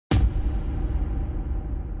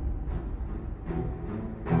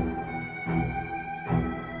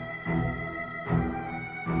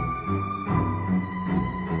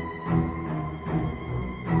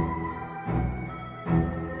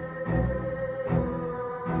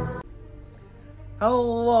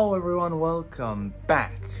Hello everyone, welcome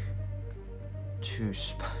back to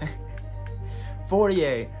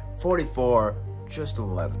 48, 44, just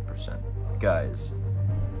 11%. Guys,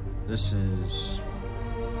 this is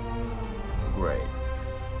great,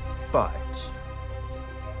 but,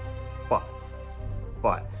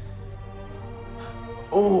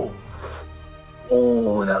 oh,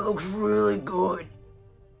 that looks really good.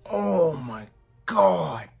 Oh my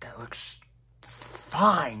god, that looks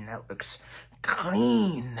fine, that looks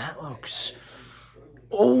clean, that looks,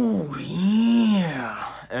 oh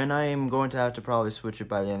yeah. And I am going to have to probably switch it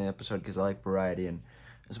by the end of the episode because I like variety, and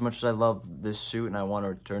as much as I love this suit and I want to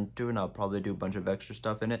return to it, and I'll probably do a bunch of extra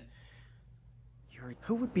stuff in it.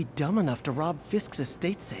 Who would be dumb enough to rob Fisk's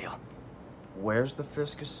estate sale? Where's the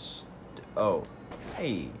Fisk oh,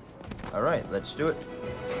 hey. Alright, let's do it.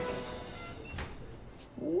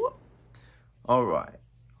 Whoop. Alright.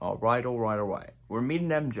 We're meeting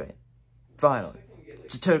MJ. Finally.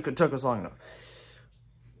 It took us long enough.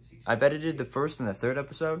 I've edited the first and the third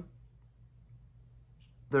episode.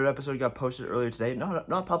 Third episode got posted earlier today.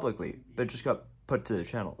 Not publicly, but it just got put to the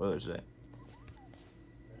channel earlier today.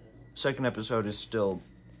 Second episode is still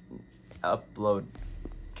upload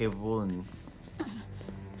capable and...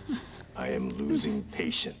 I am losing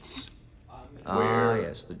patience.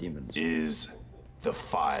 Yes, the demons. Is the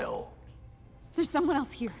file? There's someone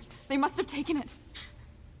else here. They must have taken it.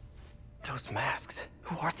 Those masks.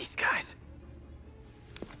 Who are these guys?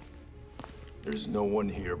 There's no one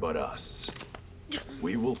here but us.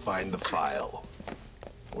 We will find the file,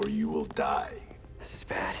 or you will die. This is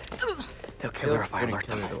bad. They'll kill her if I alert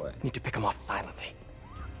them. Need to pick them off silently.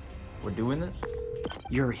 We're doing this?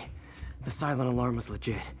 Yuri, the silent alarm was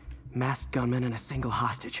legit. Masked gunmen and a single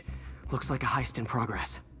hostage. Looks like a heist in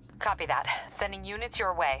progress. Copy that. Sending units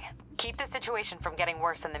your way. Keep the situation from getting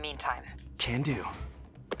worse in the meantime. Can do.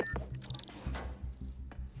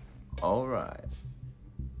 Alright.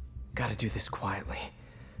 Gotta do this quietly.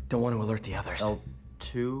 Don't want to alert the others. L2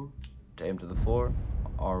 to aim to the floor.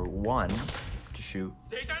 R1 to shoot.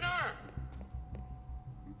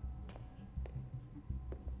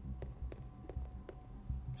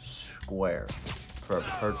 Square for a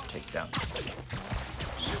purge takedown.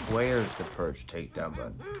 Square's the purge takedown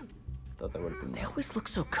button. Thought that would have been. They always look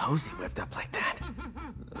so cozy whipped up like that.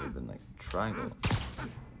 That would have been like triangle.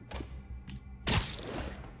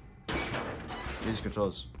 These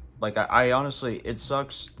controls, like I honestly, it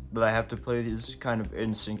sucks that I have to play these kind of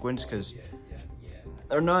in sequence because,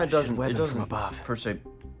 or no, it doesn't. It doesn't from above. Per se.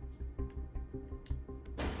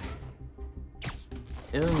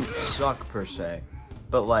 It doesn't suck per se,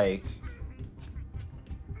 but like,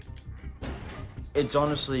 it's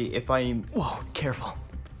honestly if I. Whoa, careful.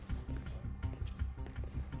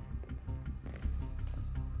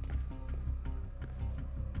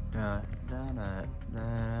 Na na na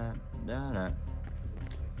na na na.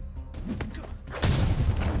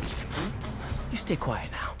 You stay quiet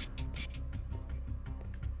now.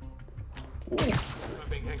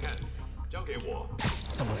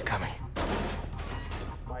 Someone's coming.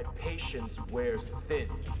 My patience wears thin.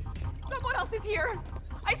 Someone else is here.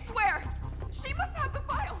 I swear. She must have the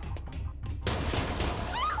file.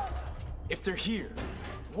 If they're here,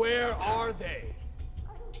 where are they?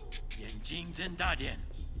 眼睛睁大点，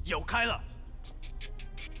有开了。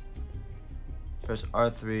 Press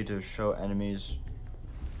R3 to show enemies.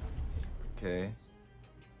 Okay.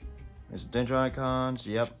 There's danger icons.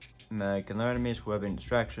 Yep. Can learn enemies who have any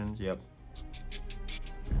distractions. Yep.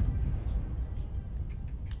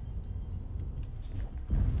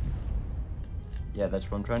 Yeah, that's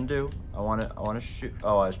what I'm trying to do. I wanna shoot.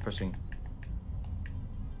 Oh, I was pressing.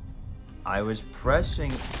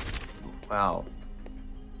 Wow.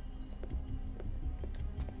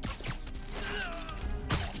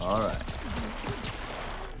 All right.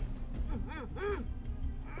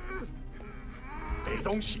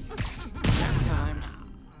 Time.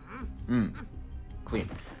 Clean.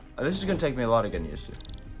 This is gonna take me a lot of getting used to.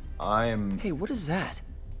 I am. Hey, what is that?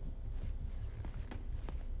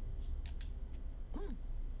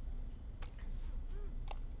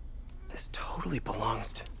 This totally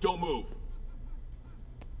belongs to... Don't move.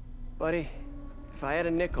 Buddy, if I had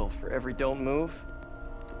a nickel for every don't move...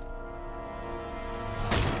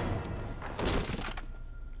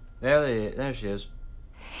 There she is.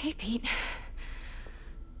 Hey, Pete.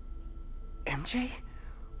 MJ?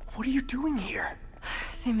 What are you doing here?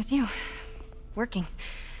 Same as you. Working.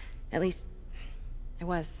 At least, It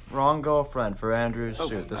was. Wrong girlfriend for Andrew's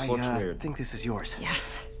suit. This looks weird. I think this is yours. Yeah,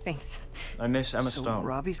 thanks. I miss Emma So Stone.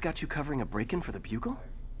 Robbie's got you covering a break-in for the Bugle?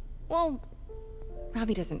 Well,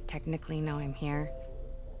 Robbie doesn't technically know I'm here.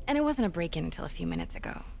 And it wasn't a break-in until a few minutes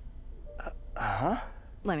ago. Huh?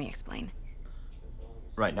 Let me explain.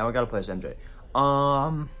 Right, now I gotta play as MJ.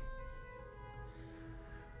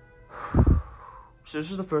 So this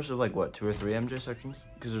is the first of like what, 2 or 3 MJ sections?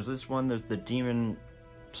 Because there's this one, there's the demon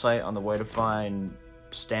site on the way to find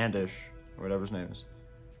Standish, or whatever his name is.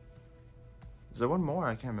 Is there one more?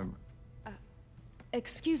 I can't remember.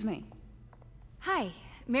 Excuse me. Hi,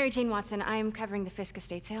 Mary Jane Watson. I'm covering the Fisk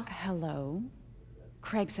estate sale. Hello.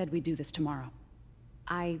 Craig said we'd do this tomorrow.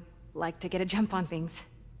 I like to get a jump on things.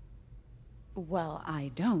 Well,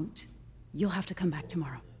 I don't. You'll have to come back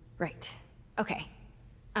tomorrow. Right. Okay.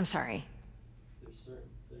 I'm sorry.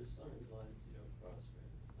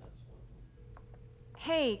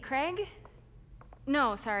 Hey, Craig?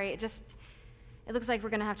 No, sorry, it looks like we're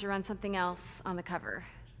gonna have to run something else on the cover.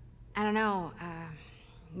 I don't know,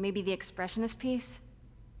 maybe the expressionist piece?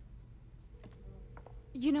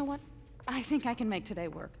 You know what? I think I can make today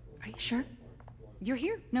work. Are you sure? You're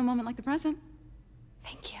here. No moment like the present.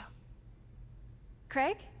 Thank you.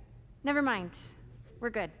 Craig? Never mind.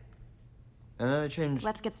 We're good. And then they changed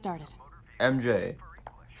Let's get started. MJ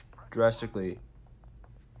drastically.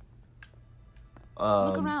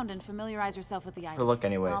 Look around and familiarize yourself with the items. look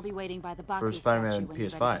anyway. I'll be waiting by the For Baku Spider-Man statue when you're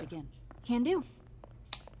ready PS5. to begin. Can do.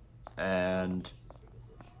 And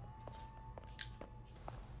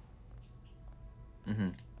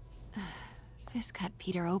Fisk cut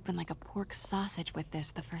Peter open like a pork sausage with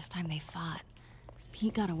this the first time they fought.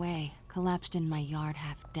 Pete got away, collapsed in my yard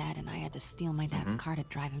half dead, and I had to steal my dad's car to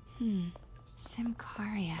drive him.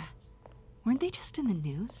 Simcaria. Weren't they just in the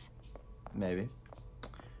news? maybe.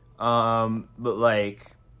 But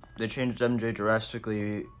like they changed MJ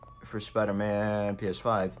drastically for Spider-Man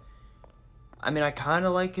PS5. I mean, I kind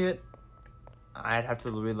of like it. I'd have to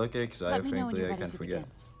relook at it because I frankly I can't forget.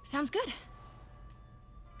 Sounds good.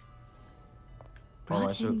 Oh, am I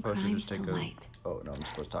Brought hidden supposed to crimes just take to a... light. Oh no, I'm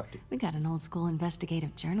supposed to talk to you. We got an old school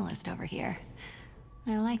investigative journalist over here.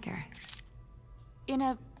 I like her. In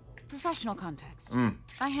a professional context,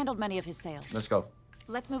 I handled many of his sales. Let's go.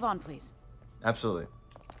 Let's move on, please. Absolutely.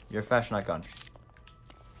 You're a fashion icon.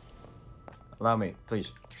 Allow me,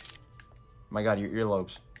 please. My God, your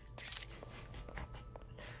earlobes.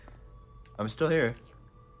 I'm still here.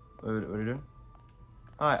 What are you doing?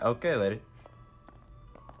 Hi, okay, lady.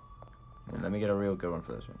 And let me get a real good one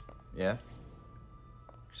for this one. Yeah?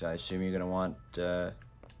 So I assume you're gonna want,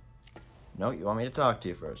 No, you want me to talk to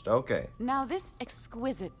you first. Okay. Now, this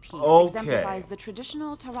exquisite piece Okay. exemplifies the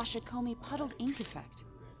traditional Tarashikomi puddled ink effect.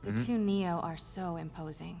 The two Neo are so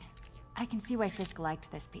imposing. I can see why Fisk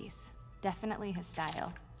liked this piece. Definitely his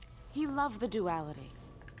style. He loved the duality.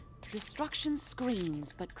 Destruction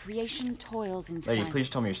screams, but creation toils in Lady, silence. please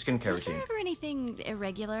tell me your skincare Was there routine. ever anything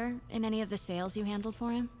irregular in any of the sales you handled for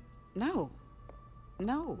him? No.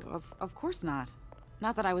 No, of course not.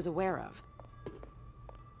 Not that I was aware of.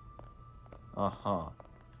 Uh-huh.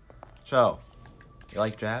 So, you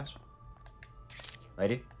like jazz?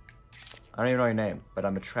 Lady? I don't even know your name, but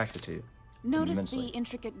I'm attracted to you. Notice immensely. the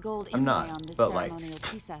intricate gold I'm inlay not, on this but, like- ceremonial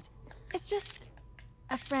tea set. It's just...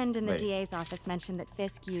 A friend in the Wait. DA's office mentioned that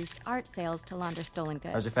Fisk used art sales to launder stolen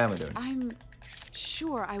goods. How's your family doing? I'm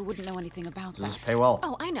sure I wouldn't know anything about Does this that. pay well?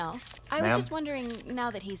 Oh, I know. I was Ma'am? just wondering,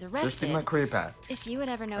 now that he's This arrested, be my career path. if you would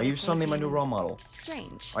ever notice Are you suddenly my new anything role model?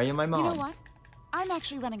 strange. Are you my mom? You know what? I'm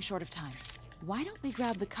actually running short of time. Why don't we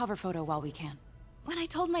grab the cover photo while we can? When I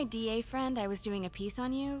told my DA friend I was doing a piece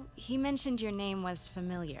on you, he mentioned your name was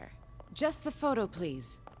familiar. Just the photo,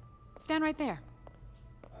 please. Stand right there.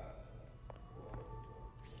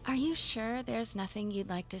 Are you sure there's nothing you'd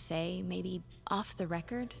like to say, maybe off the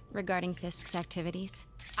record, regarding Fisk's activities?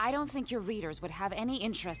 I don't think your readers would have any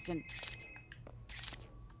interest in...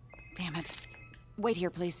 Damn it. Wait here,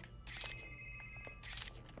 please.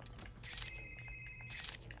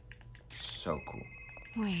 So cool.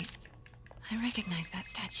 Wait, I recognize that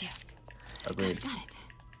statue. Agreed. Got it.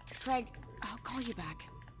 Craig, I'll call you back.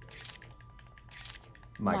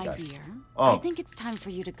 My God. dear, Oh. I think it's time for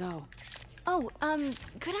you to go. Oh,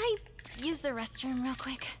 could I use the restroom real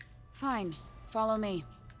quick? Fine. Follow me.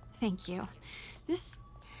 Thank you. This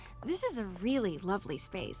is a really lovely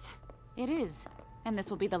space. It is. And this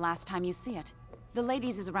will be the last time you see it. The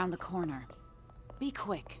ladies is around the corner. Be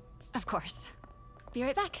quick. Of course. Be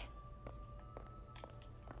right back.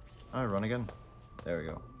 Alright, run again. There we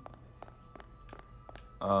go.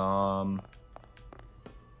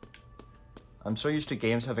 I'm so used to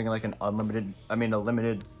games having like a limited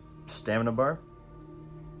stamina bar.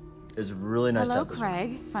 It's really nice to Hello, have this.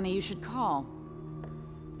 Craig. Funny you should call.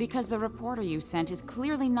 Because the reporter you sent is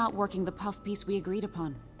clearly not working the puff piece we agreed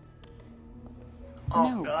upon. Oh,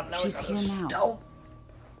 No, God, now she's we gotta here now. stealth.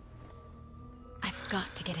 I've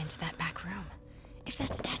got to get into that back room. If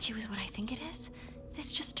that statue is what I think it is,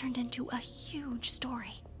 this just turned into a huge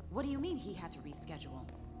story. What do you mean he had to reschedule?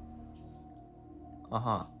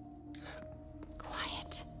 Uh-huh.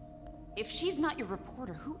 Quiet. If she's not your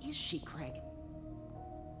reporter, who is she, Craig?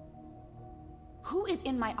 Who is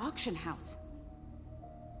in my auction house?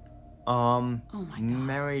 Oh my God.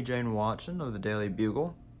 Mary Jane Watson of the Daily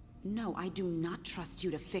Bugle. No, I do not trust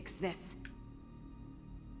you to fix this.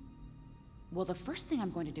 Well, the first thing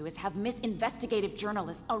I'm going to do is have Miss Investigative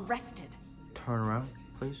Journalist arrested. Turn around,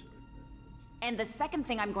 please. And the second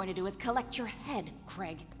thing I'm going to do is collect your head,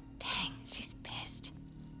 Craig. Dang, she's pissed.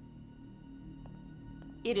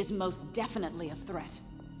 It is most definitely a threat.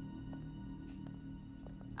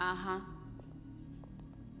 Uh-huh.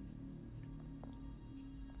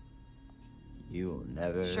 You'll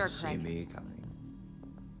never Sure, see Craig. me coming.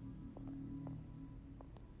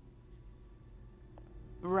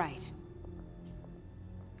 Right.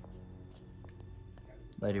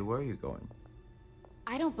 Lady, where are you going?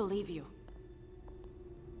 I don't believe you.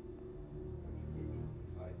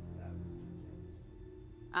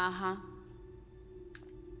 Uh-huh.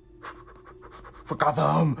 For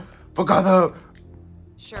Gotham! For Gotham!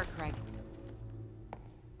 Sure, Craig.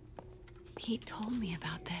 Pete told me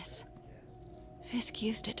about this. Fisk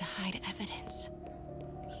used it to hide evidence.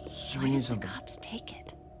 So Why we need did the something. cops take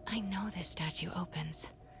it? I know this statue opens.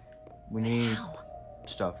 We need How?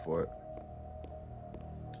 stuff for it.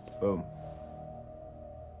 Boom.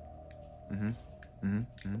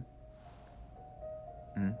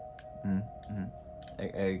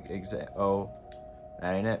 Oh,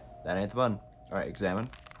 that ain't it. That ain't the button. All right, examine.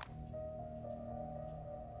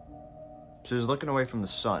 So he's looking away from the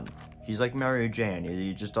sun. He's like Mary Jane.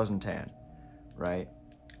 He just doesn't tan, right?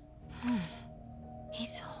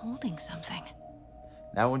 He's holding something.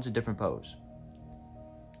 That one's a different pose.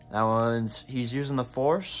 That one's he's using the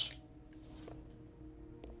Force.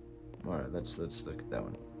 All right, let's look at that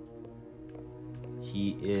one.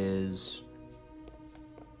 He is.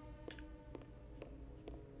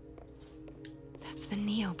 That's the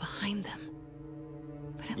Neo behind them.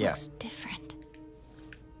 But it Yeah. looks different.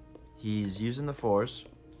 He's using the Force.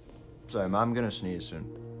 Sorry, I'm gonna sneeze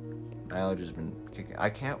soon. My allergies have been kicking. I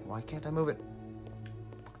can't. Why can't I move it?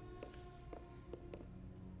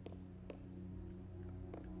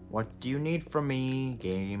 What do you need from me,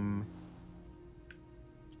 game?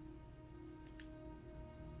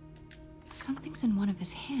 Something's in one of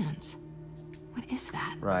his hands. What is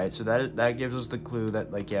that? Right. So that gives us the clue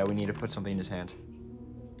that like yeah we need to put something in his hand.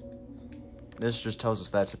 This just tells us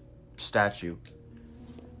that's a statue.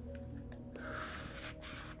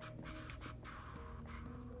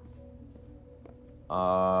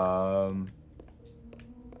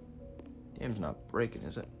 Game's not breaking,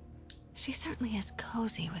 is it? She certainly is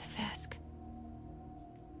cozy with Fisk.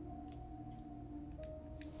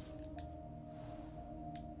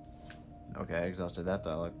 Okay, I exhausted that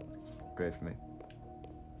dialogue. Great for me.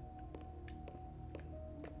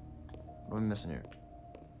 What am I missing here?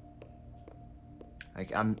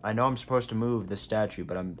 I know I'm supposed to move the statue,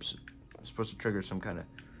 but I'm supposed to trigger some kind of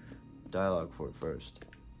dialogue for it first.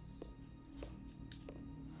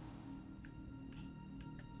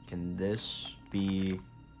 Can this be...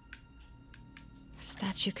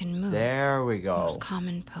 Statue can move. There we go. Most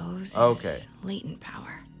common pose Okay. is latent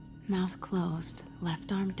power. Mouth closed,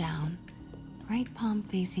 left arm down, right palm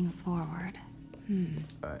facing forward. Alright,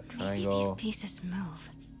 Maybe triangle. these pieces move.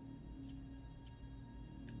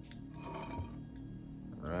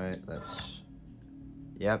 Alright, let's...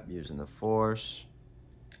 Yep, using the Force.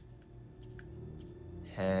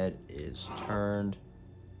 Head is turned.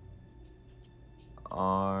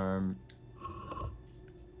 Arm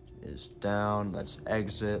is down. Let's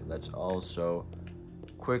exit. Let's also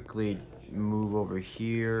quickly move over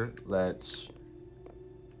here. Let's...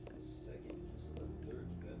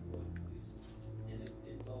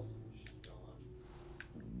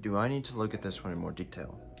 Do I need to look at this one in more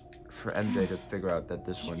detail? For MJ to figure out that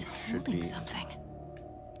this one He's should holding be... something.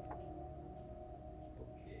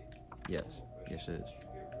 Yes. Yes, it is.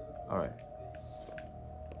 Alright.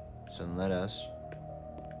 So then let us...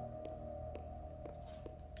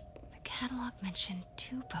 The catalog mentioned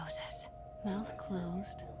 2 poses. Mouth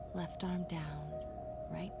closed, left arm down,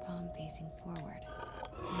 right palm facing forward.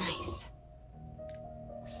 Nice.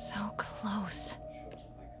 So close.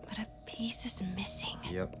 But a piece is missing.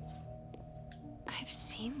 Yep. I've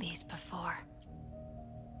seen these before.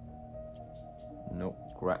 Nope.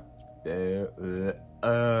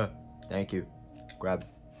 Thank you. Grab.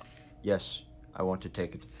 Yes, I want to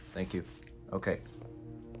take it. Thank you. Okay.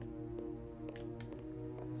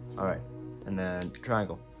 Alright. And then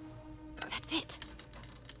triangle. That's it.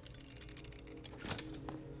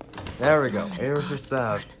 There we go. It was just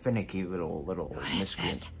a finicky little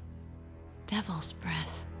miscreant. This? Devil's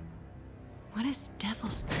breath. What is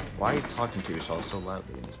devil's... Why are you talking to yourself so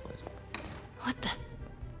loudly in this place? What the...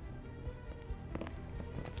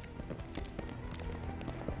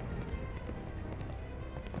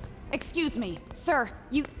 Excuse me, sir.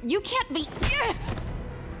 You can't be...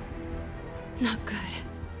 Not good.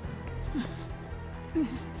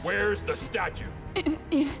 Where's the statue?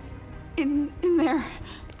 In there.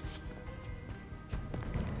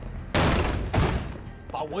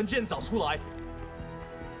 把文件找出来。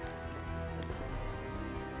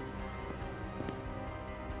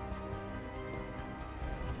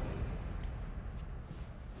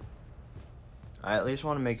 I at least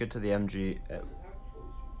want to make it to the MG.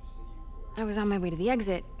 I was on my way to the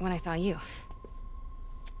exit when I saw you.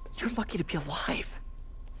 You're lucky to be alive.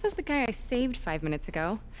 Says the guy I saved 5 minutes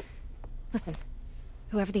ago. Listen,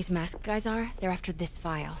 whoever these masked guys are, they're after this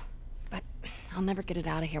file. But I'll never get it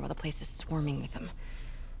out of here while the place is swarming with them.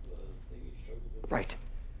 Right.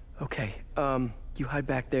 Okay, you hide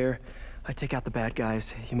back there. I take out the bad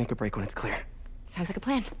guys. You make a break when it's clear. Sounds like a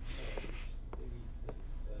plan.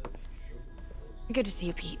 Good to see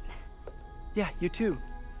you, Pete. Yeah, you too.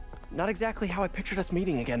 Not exactly how I pictured us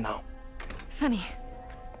meeting again, though. Funny.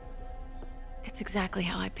 It's exactly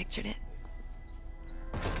how I pictured it.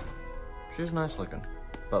 She's nice looking,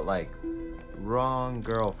 but like, wrong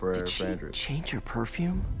girl for Andrew. Change your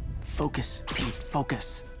perfume? Focus, Pete,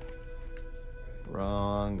 focus.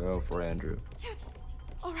 Wrong girl for Andrew. Yes.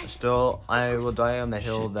 All right. Still, I will die on the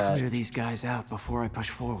hill that clear these guys out before I push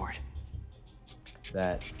forward.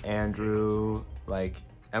 That Andrew, like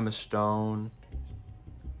Emma Stone,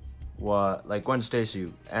 like Gwen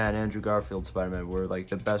Stacy and Andrew Garfield Spider-Man were like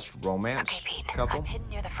the best romance couple. I'm hidden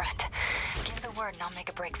near the front. Give the word and I'll make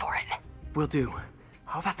a break for it. Will do.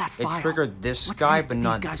 How about that file? It triggered this guy, but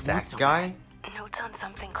not that guy. Notes on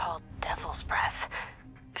something called Devil's Breath.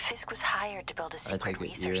 Fisk was hired to build a secret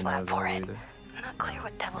research lab for it. Not clear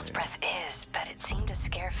what Devil's Breath is, but it seemed to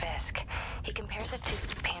scare Fisk. He compares it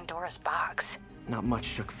to Pandora's box. Not much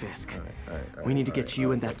shook Fisk. We need to get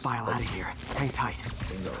you and that file out of here. Hang tight.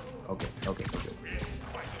 Bingo. Okay.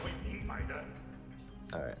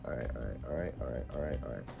 Alright.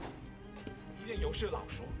 一定有事老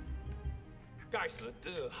说，该死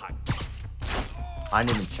的汉。 I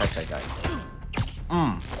didn't even check that guy.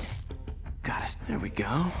 Got us. There we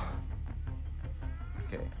go.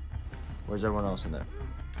 Okay. Where's everyone else in there?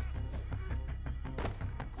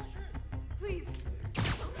 Please.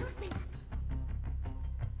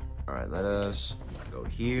 Alright, let us go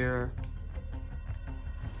here.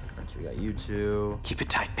 Alright, so we got you two. Keep it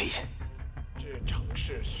tight, Pete. 这城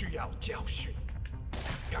市需要教训。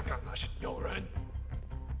刚刚那是有人。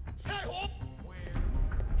开火！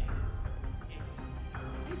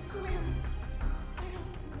 I swear, I don't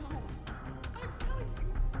know. I'm telling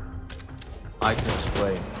you. I can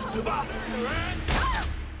explain.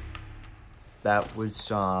 That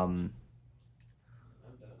was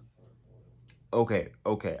okay.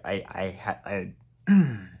 I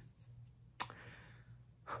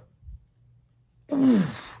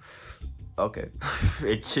okay.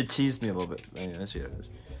 It teased me a little bit. Let's see how it is.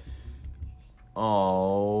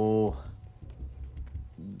 Oh,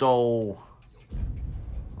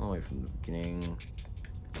 all the way from the beginning.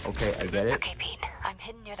 Okay, I get it. Okay, Pete. I'm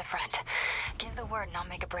hidden near the front. Give the word and I'll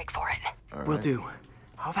make a break for it. All Will right. do.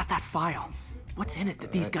 How about that file? What's in it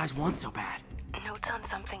that these guys want so bad? Notes on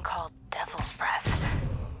something called Devil's Breath.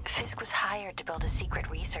 Fisk was hired to build a secret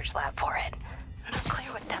research lab for it. Not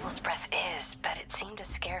clear what Devil's Breath is, but it seemed to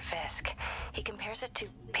scare Fisk. He compares it to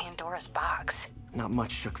Pandora's box. Not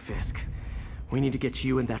much shook Fisk. We need to get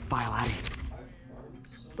you and that file out of here.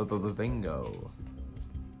 Bingo.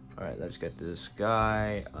 Alright, let's get this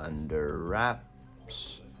guy under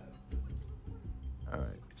wraps.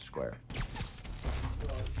 Alright, square.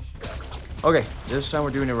 Okay, this time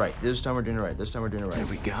we're doing it right. There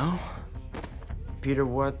we go. Peter,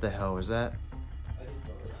 what the hell was that?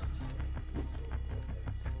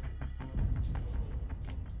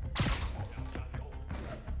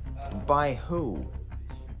 By who?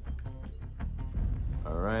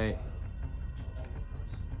 Alright.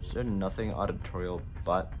 Is there nothing auditorial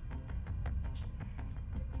but?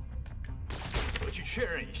 我去确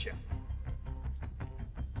认一下。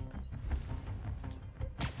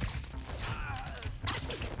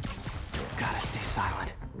 Gotta stay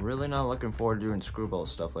silent. Really not looking forward to doing screwball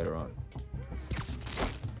stuff later on.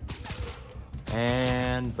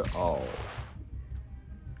 And oh.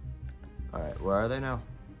 Alright, where are they now?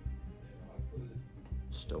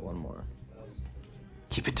 Still one more.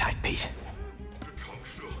 Keep it tight, Pete.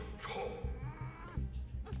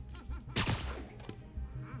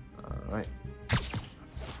 Alright.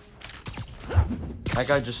 That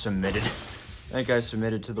guy just submitted. That guy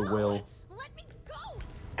submitted to the will. Let me go!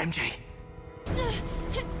 MJ.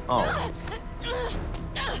 Oh.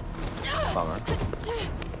 Bummer.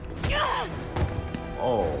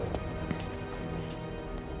 Oh.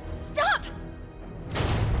 Stop!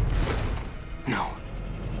 No.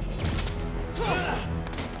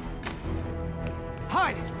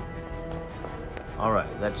 Hide!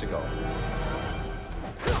 Alright, let's go.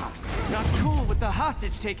 Not cool with the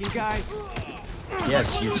hostage taking, guys.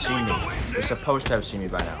 Yes, you've seen me. You're supposed to have seen me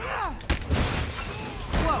by now.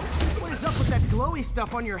 Whoa, what is up with that glowy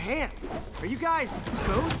stuff on your hands? Are you guys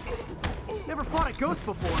ghosts? Never fought a ghost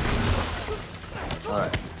before.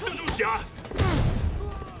 Alright.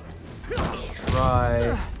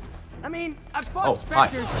 Try. I mean, I've fought hi.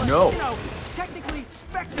 specters, but, No. you know, technically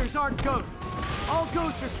specters aren't ghosts. All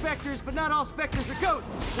ghosts are specters, but not all specters are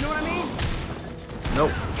ghosts. You know what I mean?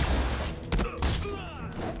 Nope.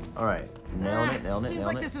 Alright. Nailing it, nailing it, Seems nailing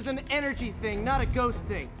like it. this is an energy thing, not a ghost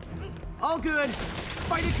thing. All good.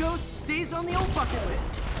 Fight a ghost stays on the old bucket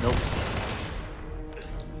list. Nope.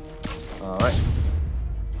 Alright.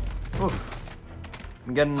 Oof.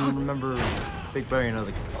 I'm getting, remember, big variant of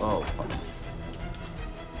the. Oh, fuck.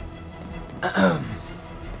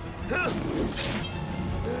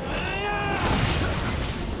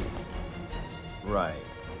 Right.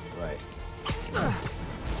 No.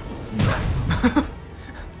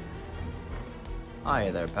 Hi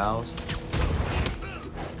there, pals.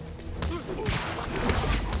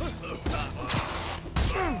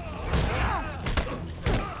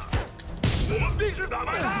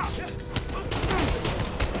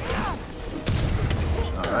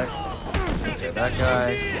 Alright. Okay, that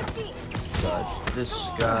guy. Dodge this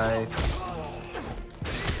guy.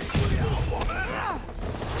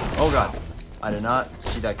 Oh god. I did not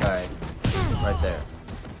see that guy right there.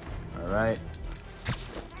 Alright.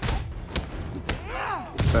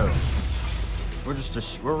 Boom.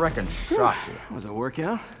 We're wrecking shop here. Was it a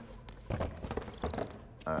workout?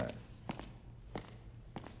 Alright.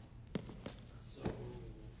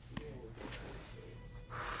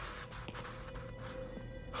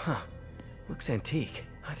 Huh. Looks antique.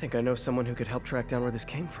 I think I know someone who could help track down where this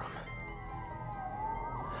came from.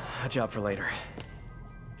 A job for later.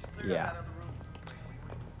 Yeah.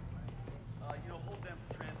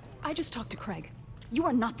 I just talked to Craig. You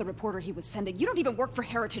are not the reporter he was sending. You don't even work for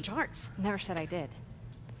Heritage Arts. Never said I did.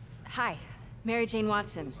 Hi, Mary Jane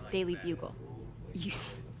Watson, Daily Bugle.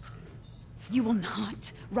 You will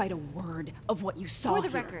not write a word of what you saw For the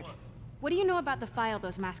here. record, what do you know about the file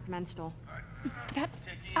those masked men stole?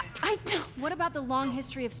 I don't... What about the long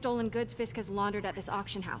history of stolen goods Fisk has laundered at this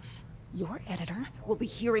auction house? Your editor will be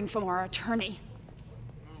hearing from our attorney.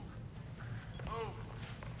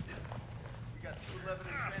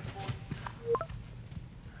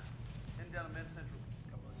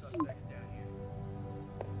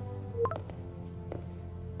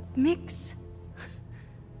 Mix?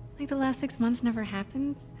 Like the last 6 months never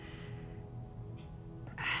happened?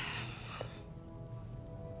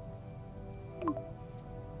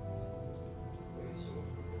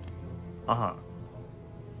 Uh-huh.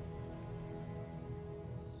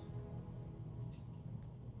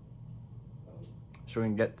 So we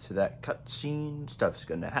can get to that cutscene. Stuff's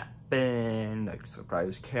gonna happen. Like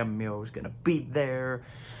surprise cameo is gonna be there.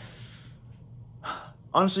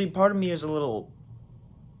 Honestly, part of me is a little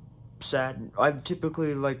sad. I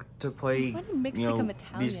typically like to play, you know,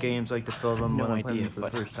 these games, like to fill them when I'm playing them for the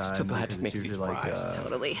first time. I'm still glad to because make it's these usually fries.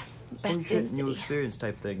 Totally. oh Best shit, in new city. experience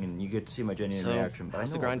type thing, and you get to see my genuine So, reaction. But I how's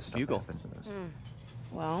know the all grind the for stuff Bugle? happens in this.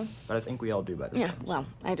 Well, But I think we all do by this yeah, point. well,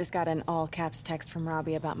 I just got an all-caps text from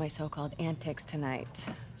Robbie about my so-called antics tonight.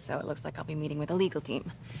 So it looks like I'll be meeting with a legal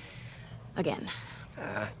team. Again.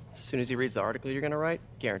 As soon as he reads the article you're gonna write,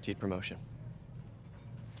 guaranteed promotion.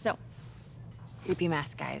 So, creepy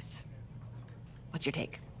mask guys. What's your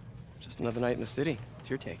take? Just another night in the city. What's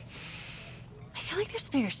your take? I feel like there's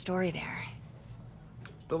a bigger story there.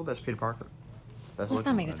 Still, that's Peter Parker. That's Let's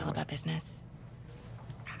not looking make one this all anyway. about business.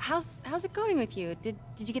 How's it going with you? Did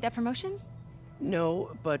you get that promotion? No,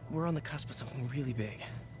 but we're on the cusp of something really big.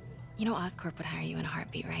 You know Oscorp would hire you in a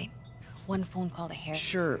heartbeat, right? One phone call to Harry.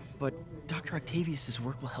 Sure, but Dr. Octavius'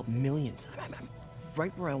 work will help millions. I'm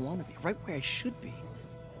right where I want to be, right where I should be.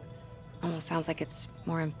 Almost sounds like it's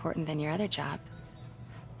more important than your other job.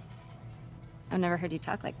 I've never heard you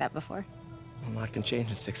talk like that before. A lot can change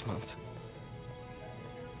in 6 months.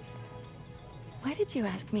 Why did you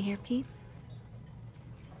ask me here, Pete?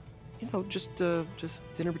 You know, just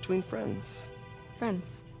dinner between friends.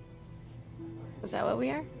 Friends. Is that what we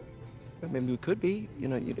are? Maybe we could be, you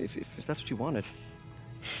know, if that's what you wanted.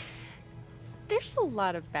 There's a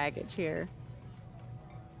lot of baggage here.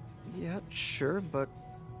 Yeah, sure, but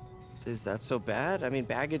is that so bad? I mean,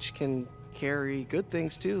 baggage can carry good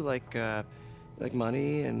things too, like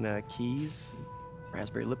money and keys,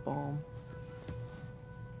 raspberry lip balm.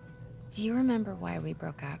 Do you remember why we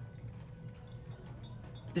broke up?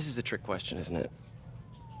 This is a trick question, isn't it?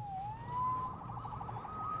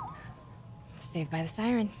 Saved by the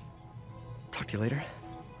siren. Talk to you later.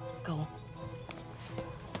 Go.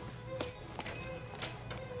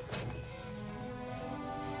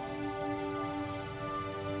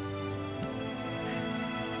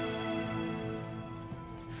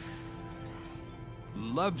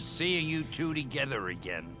 Love seeing you two together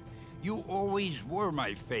again. You always were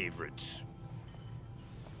my favorites.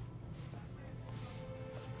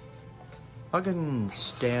 Fucking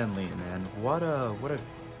Stanley, man. What a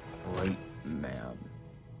great man.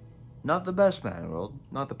 Not the best man in the world.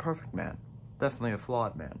 Not the perfect man. Definitely a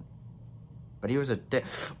flawed man. But he was a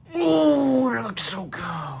Oh, that looks so good.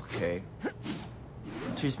 Okay.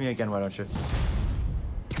 Tease me again, why don't you?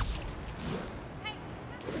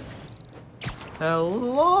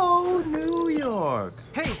 Hello, New York.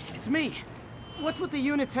 Hey, it's me. What's with the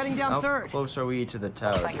units heading down How third? close are we to the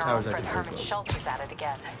tower? Looks like The our old tower's friend actually Herman pretty close. Schultz is at it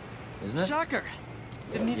again. Isn't it? Shocker.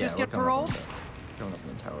 Didn't he just we're get coming up on paroled? the- Coming up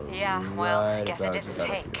on the tower. Yeah, well, right guess it about didn't to that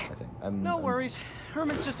up take. here, I think. No I'm worries.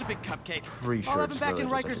 Herman's just a big cupcake. pretty sure I'll have him it's back really in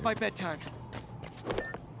just up Rikers here. by bedtime.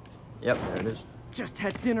 Yep, there it is. Just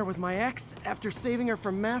had dinner with my ex after saving her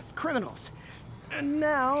from masked criminals. And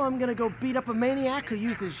now I'm gonna go beat up a maniac who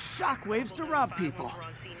uses shockwaves to rob people.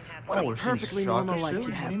 What Oh, a we're seeing perfectly shocker normal life suit?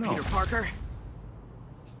 you I have, don't know. Peter Parker.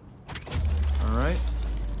 Alright.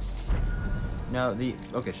 Now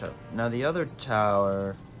okay, shut up. Now the other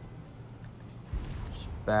tower is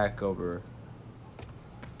back over.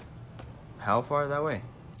 How far that way?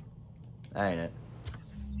 That ain't it.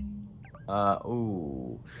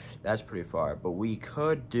 Ooh. That's pretty far. But we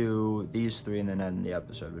could do these three and then end the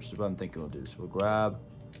episode, which is what I'm thinking we'll do. So we'll grab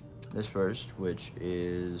this first, which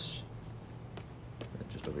is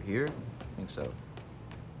just over here. I think so.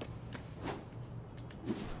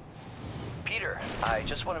 Peter, I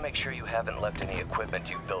just want to make sure you haven't left any equipment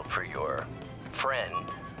you built for your friend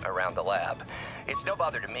around the lab. It's no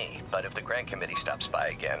bother to me, but if the grant committee stops by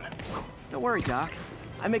again... Don't worry, Doc.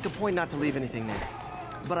 I make a point not to leave anything there.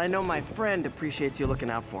 But I know my friend appreciates you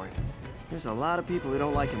looking out for him. There's a lot of people who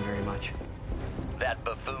don't like him very much. That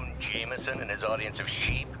buffoon Jameson and his audience of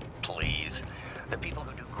sheep? Please. The people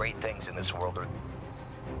who do great things in this world are...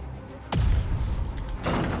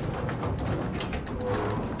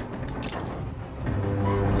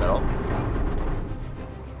 Is that all?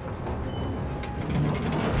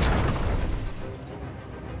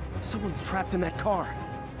 Someone's trapped in that car.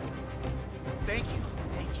 Thank you.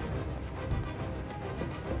 Thank you.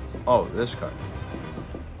 Oh, this car.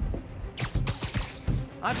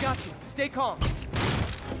 I've got you. Stay calm.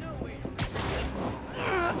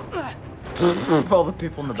 All the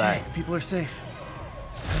people in the back. Okay, people are safe.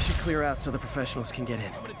 I should clear out so the professionals can get in.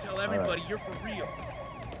 I'm gonna tell everybody you're for real.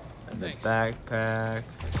 And the Thanks. backpack.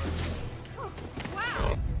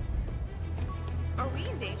 Wow. Are we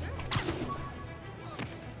in danger?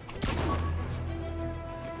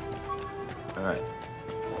 Alright.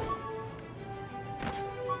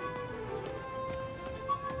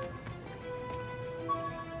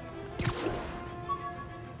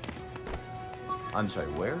 I'm sorry,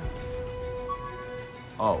 where?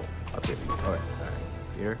 Oh, up here. Alright, alright.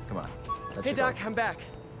 Peter, come on. Let's Hey, go. Doc, I'm back.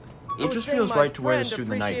 I It was just saying feels my right to wear the friend suit in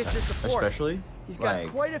the night appreciates your support. especially. He's got Like,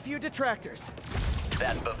 quite a few detractors.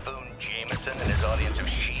 That buffoon Jameson and his audience of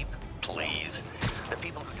sheep? Please. The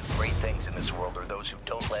people who do great things in this world are those who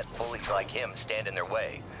don't let bullies like him stand in their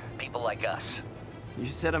way. People like us. You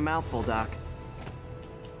said a mouthful, Doc.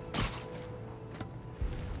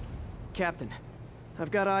 Captain,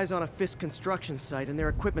 I've got eyes on a Fisk construction site and their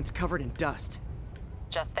equipment's covered in dust.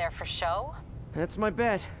 Just there for show? That's my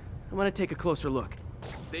bet. I'm gonna take a closer look.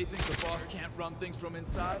 They think the boss can't run things from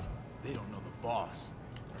inside? They don't know the boss.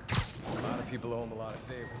 A lot of people owe him a lot of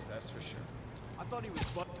favors, that's for sure. I thought he was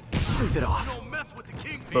Sleep it off. You don't mess with the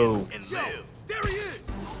kingpin Boom. and live. There he is.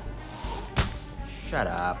 shut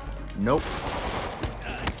up. Nope.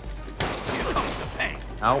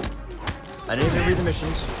 Ow. I didn't even read the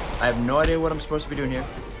missions. I have no idea what I'm supposed to be doing here.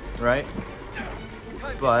 Right?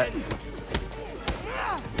 But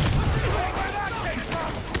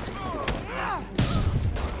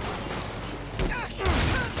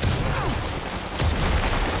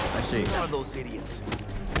are those idiots?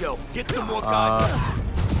 Yo, get some more guys.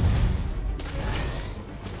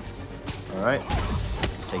 Alright.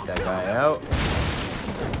 Take that guy out.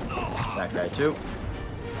 That guy too.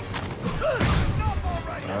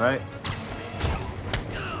 Alright.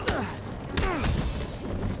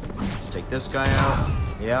 Take this guy out.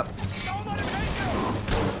 Yep.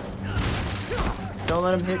 Don't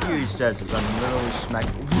let him hit you, he says, as I'm literally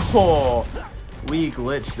smacking. Whoa! We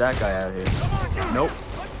glitched that guy out here. Nope.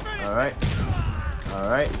 Alright.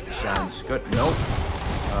 Alright. Sounds good. Nope.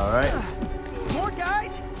 Alright. More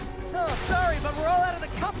guys? Oh, sorry, but we're all out of the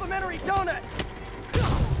complimentary donuts.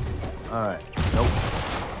 Alright. Nope.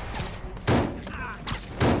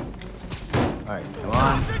 Alright, come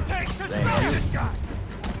on. Thank you.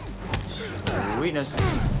 Sweetness.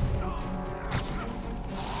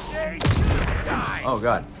 Oh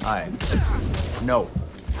god. Alright. No.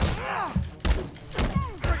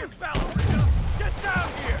 Get down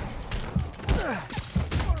here.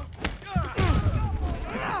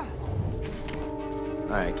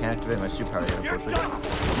 Alright, I can't activate my superpower yet,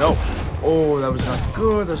 unfortunately. No! Oh, that was not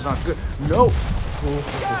good. That's not good. No!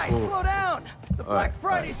 Guys, slow down. The Black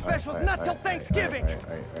Friday special's not till Thanksgiving.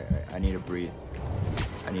 Alright. I need to breathe.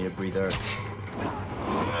 I need a breather.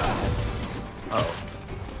 Uh-oh.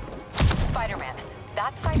 Spider-Man,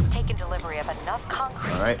 that site's taken delivery of enough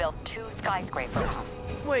concrete to build 2 skyscrapers.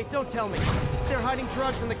 Wait, don't tell me. They're hiding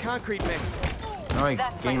drugs in the concrete mix. Now I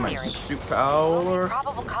gain my superpower.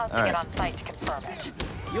 Probable cause to get on site to confirm it.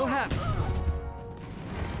 You'll have.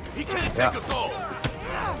 He can't take us all.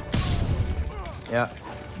 Yeah.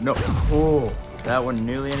 No. Oh, that one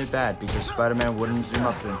nearly ended bad because Spider-Man wouldn't zoom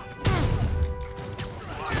up to him.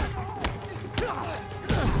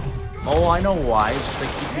 Oh, I know why. It's just I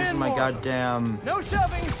keep using my goddamn... No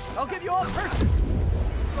shoving. I'll give you all person.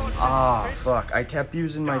 Ah, fuck. I kept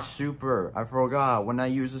using my super. I forgot. When I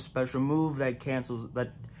use a special move that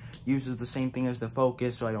uses the same thing as the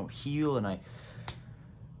focus so I don't heal and I...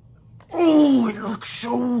 Oh, it looks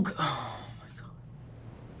so good. Oh, my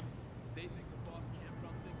God.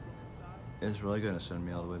 It's really gonna send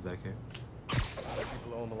me all the way back here.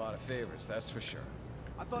 People owe him a lot of favors, that's for sure.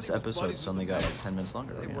 This episode suddenly got like 10 minutes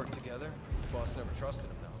longer. They work together. The boss never trusted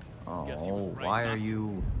him though. Oh, why are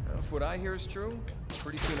you... If what I hear is true,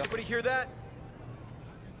 pretty soon... Everybody hear that?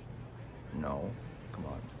 No. Come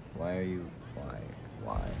on. Why are you... Why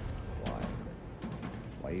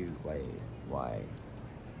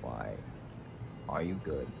are you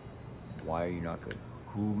good? Why are you not good?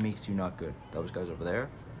 Who makes you not good? Those guys over there?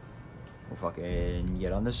 We'll fucking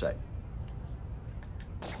get on this side.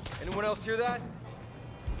 Anyone else hear that?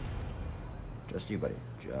 Just you, buddy.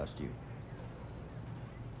 Just you.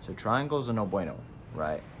 So triangles are no bueno,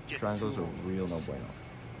 right? Triangles are real no bueno.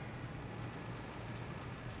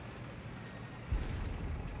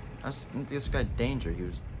 This guy Danger,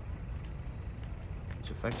 he's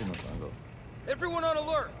affecting the triangle. Everyone on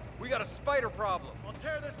alert! We got a spider problem. I'll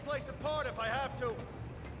tear this place apart if I have to. I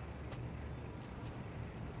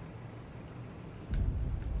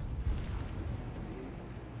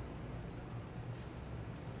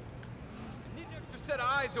need an extra set of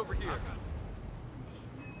eyes over here.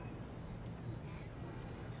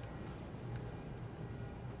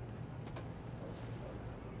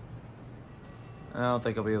 I don't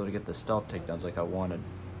think I'll be able to get the stealth takedowns like I wanted.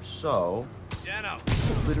 So... Dano.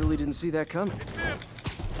 Literally didn't see that coming.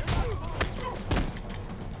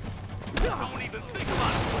 Don't even think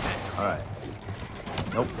about it. Alright.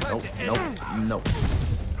 Nope. And nope.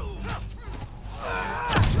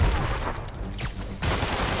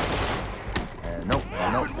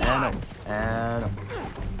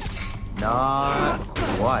 Not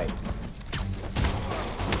quite.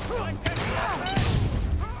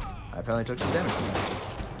 I apparently took some damage from that.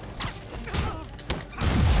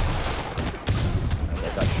 I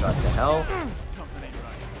got shot to hell.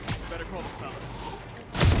 Better call the fella.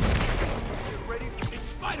 Get ready. It's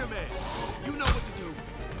Spider-Man. You know what to do.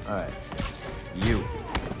 Alright. You.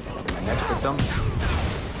 My next victim.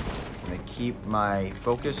 I'm gonna keep my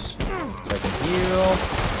focus so I can heal.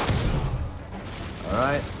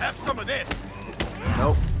 Alright. Have some of this.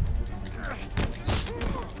 Nope.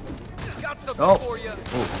 Got something for you.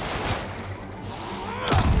 Ooh.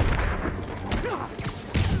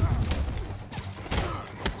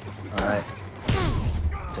 Alright.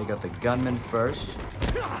 Take out the gunman first.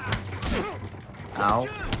 Ow.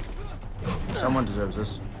 Someone deserves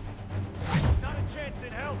this. Not a chance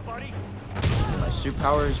in hell, buddy. My suit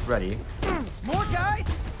power is ready. More guys?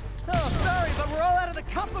 Oh, sorry, but we're all out of the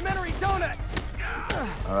complimentary donuts.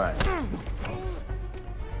 Alright.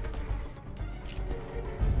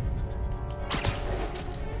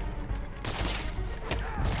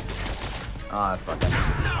 Ah, fuck.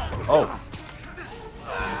 Oh.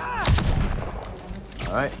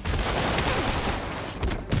 Alright.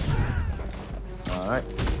 Alright.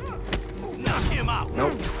 Knock him out.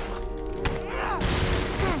 Nope.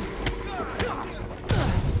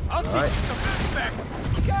 Alright.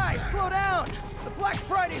 Guys, slow down! The Black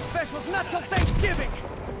Friday special's not till Thanksgiving!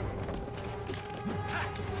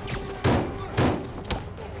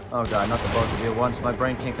 Oh god, not the both of you at once. My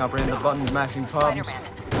brain can't comprehend the button mashing problems.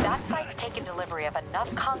 Spider-Man, that site's taken delivery of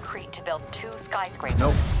enough concrete to build 2 skyscrapers.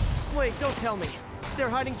 Nope. Wait, don't tell me. They're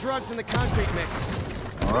hiding drugs in the concrete mix.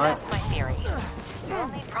 Alright. That's my theory. We'll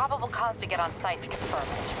need probable cause to get on site to confirm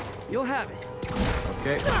it. You'll have it.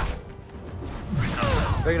 Okay.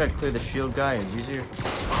 Figured I'd clear the shield guy, it's easier.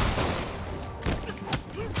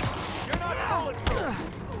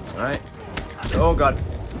 Alright. Oh god.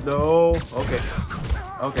 No. Okay.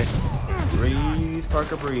 Okay. Breathe,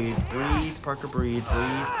 Parker, breathe. Breathe, Parker, breathe.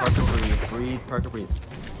 Breathe, Parker, breathe. Breathe, Parker, breathe.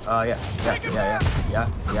 Yeah.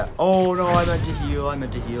 Oh no, I meant to heal. I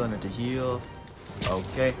meant to heal.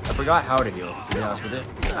 Okay. I forgot how to heal, to be honest with you.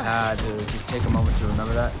 I had to just take a moment to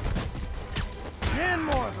remember that. 10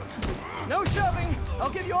 more of them. No shoving.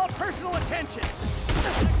 I'll give you all personal attention.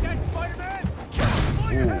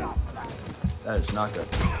 Ooh. That is not good.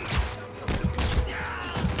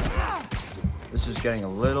 This is getting a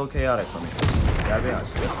little chaotic for me. Gotta be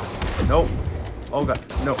honest. Nope. Oh god.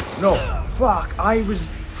 No. No. Fuck. I was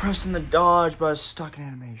pressing the dodge, but I was stuck in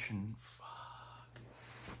animation. Fuck.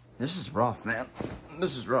 This is rough, man.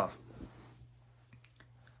 This is rough.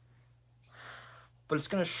 But it's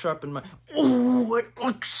gonna sharpen my... Oh, it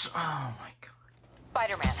looks... Oh my god.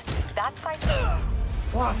 Spider-Man, that site's...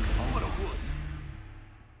 Fuck. What a wuss.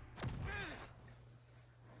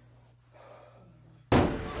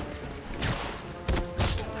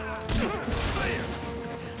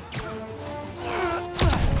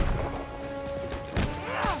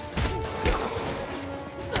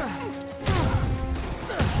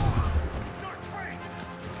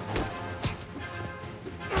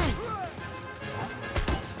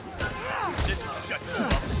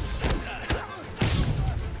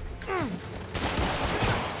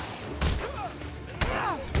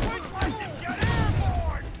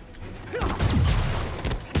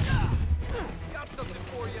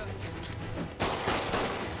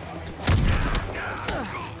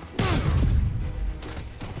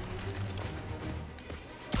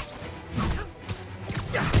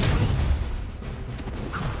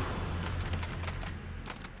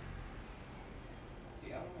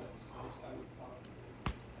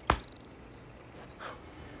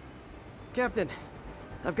 Captain,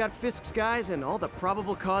 I've got Fisk's guys and all the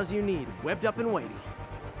probable cause you need, webbed up and waiting.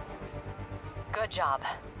 Good job.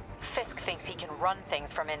 Fisk thinks he can run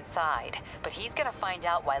things from inside, but he's gonna find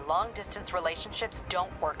out why long-distance relationships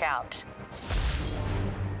don't work out.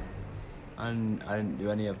 I didn't do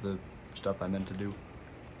any of the stuff I meant to do.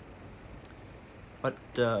 But,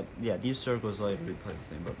 yeah, these circles let you replay the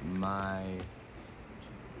thing, but my...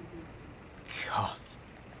 God.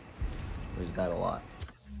 Was that a lot?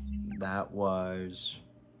 That was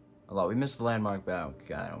a lot. We missed the landmark, but I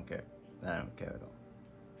don't care. I don't care at all.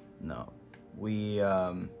 No. We,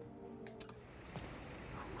 well,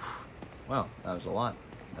 that was a lot.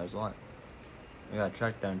 That was a lot. We gotta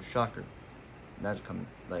track down Shocker. That's coming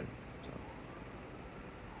later. So.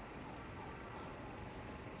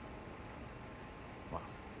 Wow.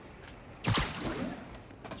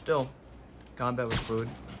 Still, combat was fluid.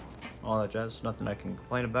 All that jazz. Nothing I can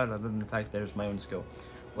complain about other than the fact that there's my own skill.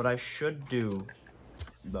 What I should do,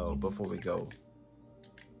 though, before we go,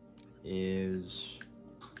 is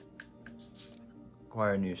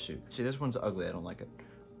acquire a new suit. See, this one's ugly. I don't like it.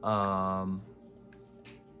 I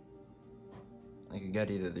can get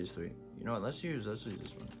either of these three. You know what? Let's use this one.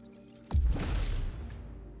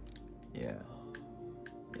 Yeah.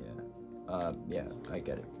 Yeah. Yeah. I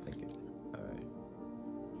get it. Thank you. All right.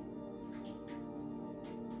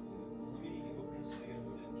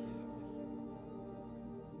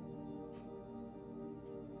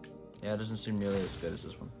 Yeah, it doesn't seem nearly as good as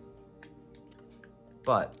this one.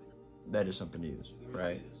 But that is something to use,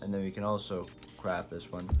 right? And then we can also craft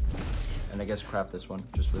this one. And I guess craft this one,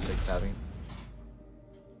 just for the sake of having it.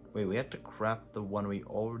 Wait, we have to craft the one we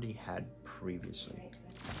already had previously.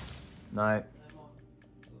 No.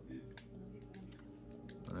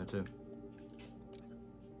 No, too.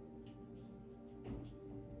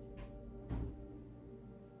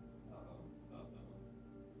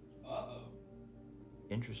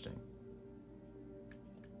 Interesting.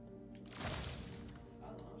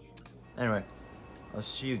 Anyway, I'll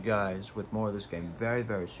see you guys with more of this game very,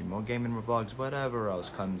 very soon. More gaming vlogs, whatever else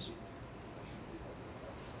comes.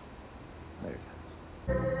 There you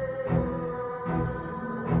go.